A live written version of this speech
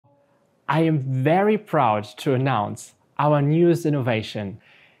I am very proud to announce our newest innovation,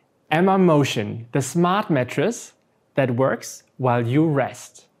 Emma Motion, the smart mattress that works while you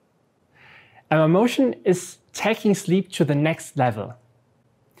rest. Emma Motion is taking sleep to the next level.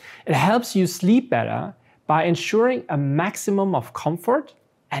 It helps you sleep better by ensuring a maximum of comfort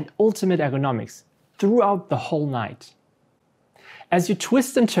and ultimate ergonomics throughout the whole night. As you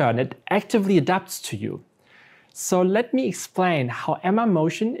twist and turn, it actively adapts to you. So let me explain how Emma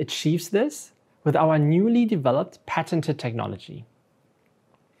Motion achieves this with our newly developed patented technology.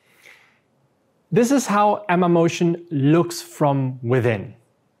 This is how Emma Motion looks from within.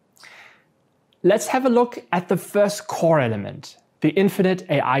 Let's have a look at the first core element, the Infinite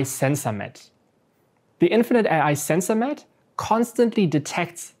AI Sensor Mat. The Infinite AI Sensor Mat constantly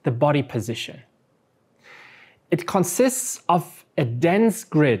detects the body position. It consists of a dense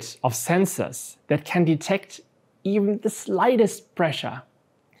grid of sensors that can detect even the slightest pressure.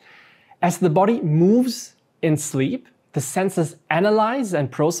 As the body moves in sleep, the sensors analyze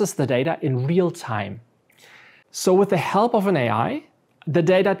and process the data in real time. So with the help of an AI, the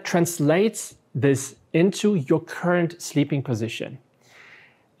data translates this into your current sleeping position.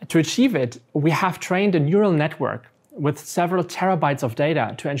 To achieve it, we have trained a neural network with several terabytes of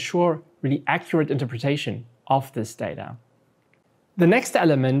data to ensure really accurate interpretation of this data. The next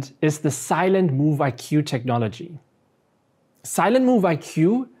element is the Silent Move IQ technology. Silent Move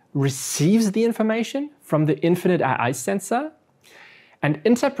IQ receives the information from the Infinite AI sensor and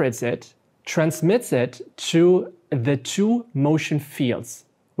interprets it, transmits it to the two motion fields,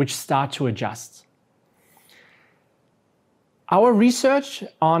 which start to adjust. Our research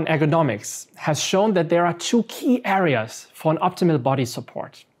on ergonomics has shown that there are two key areas for an optimal body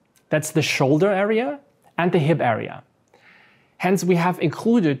support. That's the shoulder area and the hip area. Hence, we have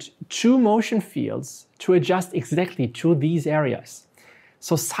included two motion fields to adjust exactly to these areas.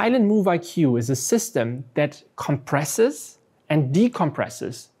 So Silent Move IQ is a system that compresses and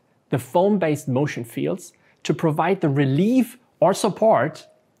decompresses the foam-based motion fields to provide the relief or support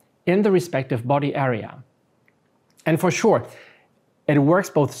in the respective body area. And for sure, it works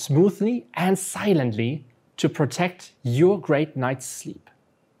both smoothly and silently to protect your great night's sleep.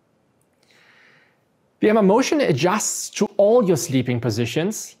 The Emma Motion adjusts to all your sleeping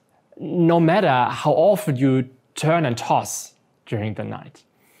positions, no matter how often you turn and toss during the night.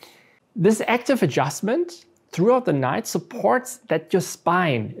 This active adjustment throughout the night supports that your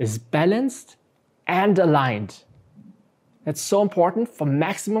spine is balanced and aligned. That's so important for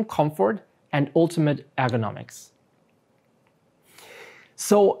maximum comfort and ultimate ergonomics.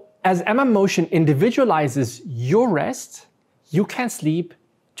 So as Emma Motion individualizes your rest, you can sleep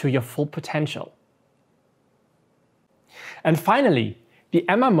to your full potential. And finally, the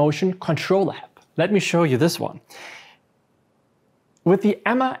Emma Motion Control app. Let me show you this one. With the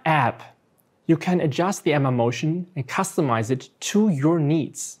Emma app, you can adjust the Emma Motion and customize it to your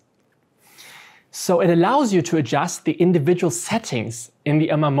needs. So it allows you to adjust the individual settings in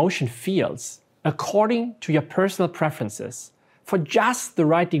the Emma Motion fields according to your personal preferences for just the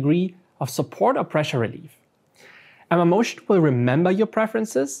right degree of support or pressure relief. Emma Motion will remember your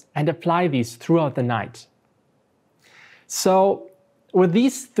preferences and apply these throughout the night. So with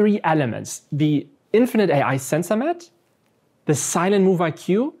these three elements, the Infinite AI Sensor Mat, the Silent Move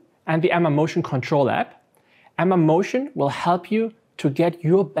IQ, and the Emma Motion Control app, Emma Motion will help you to get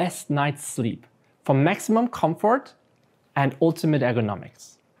your best night's sleep for maximum comfort and ultimate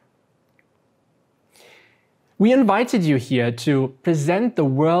ergonomics. We invited you here to present the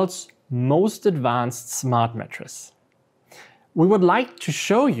world's most advanced smart mattress. We would like to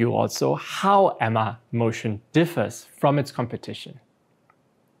show you also how Emma Motion differs from its competition.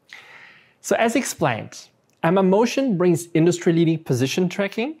 So as explained, Emma Motion brings industry-leading position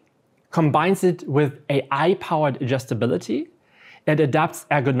tracking, combines it with AI-powered adjustability. It adapts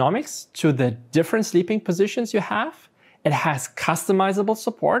ergonomics to the different sleeping positions you have. It has customizable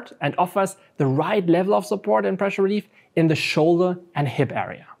support and offers the right level of support and pressure relief in the shoulder and hip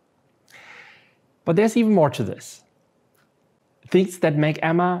area. But there's even more to this. Things that make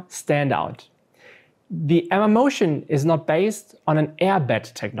Emma stand out. The Emma Motion is not based on an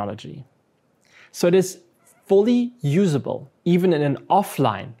airbed technology. So it is fully usable, even in an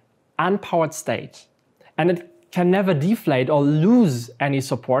offline, unpowered state. And it can never deflate or lose any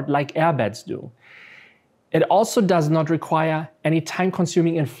support like airbeds do. It also does not require any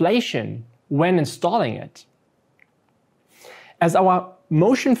time-consuming inflation when installing it. As our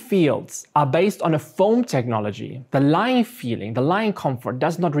motion fields are based on a foam technology, the lying feeling, the lying comfort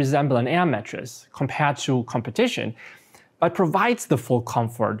does not resemble an air mattress compared to competition, but provides the full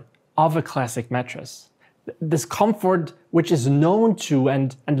comfort of a classic mattress. this comfort which is known to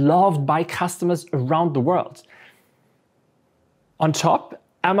and loved by customers around the world. On top,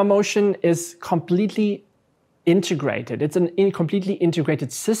 Emma Motion is completely integrated. It's a completely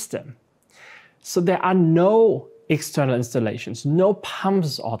integrated system. So there are no external installations, no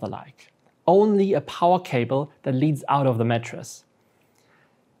pumps or the like, only a power cable that leads out of the mattress.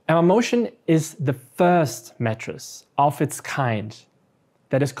 Emma Motion is the first mattress of its kind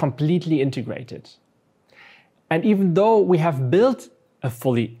that is completely integrated. And even though we have built a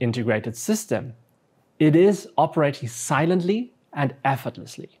fully integrated system, it is operating silently and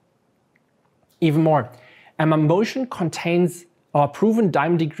effortlessly. Even more, Emma Motion contains our proven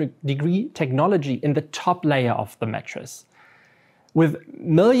diamond degree technology in the top layer of the mattress. With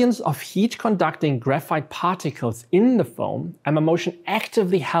millions of heat-conducting graphite particles in the foam, Emma Motion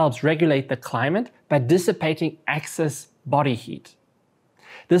actively helps regulate the climate by dissipating excess body heat.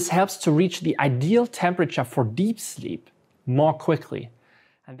 This helps to reach the ideal temperature for deep sleep more quickly.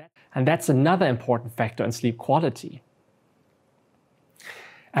 And that's another important factor in sleep quality.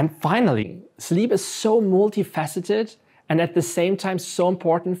 And finally, sleep is so multifaceted and at the same time so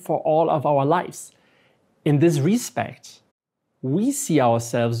important for all of our lives. In this respect, we see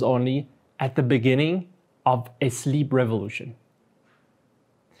ourselves only at the beginning of a sleep revolution.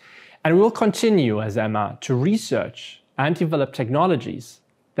 And we will continue as Emma to research and develop technologies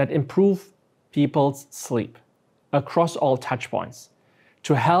that improve people's sleep across all touchpoints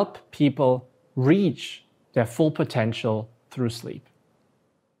to help people reach their full potential through sleep.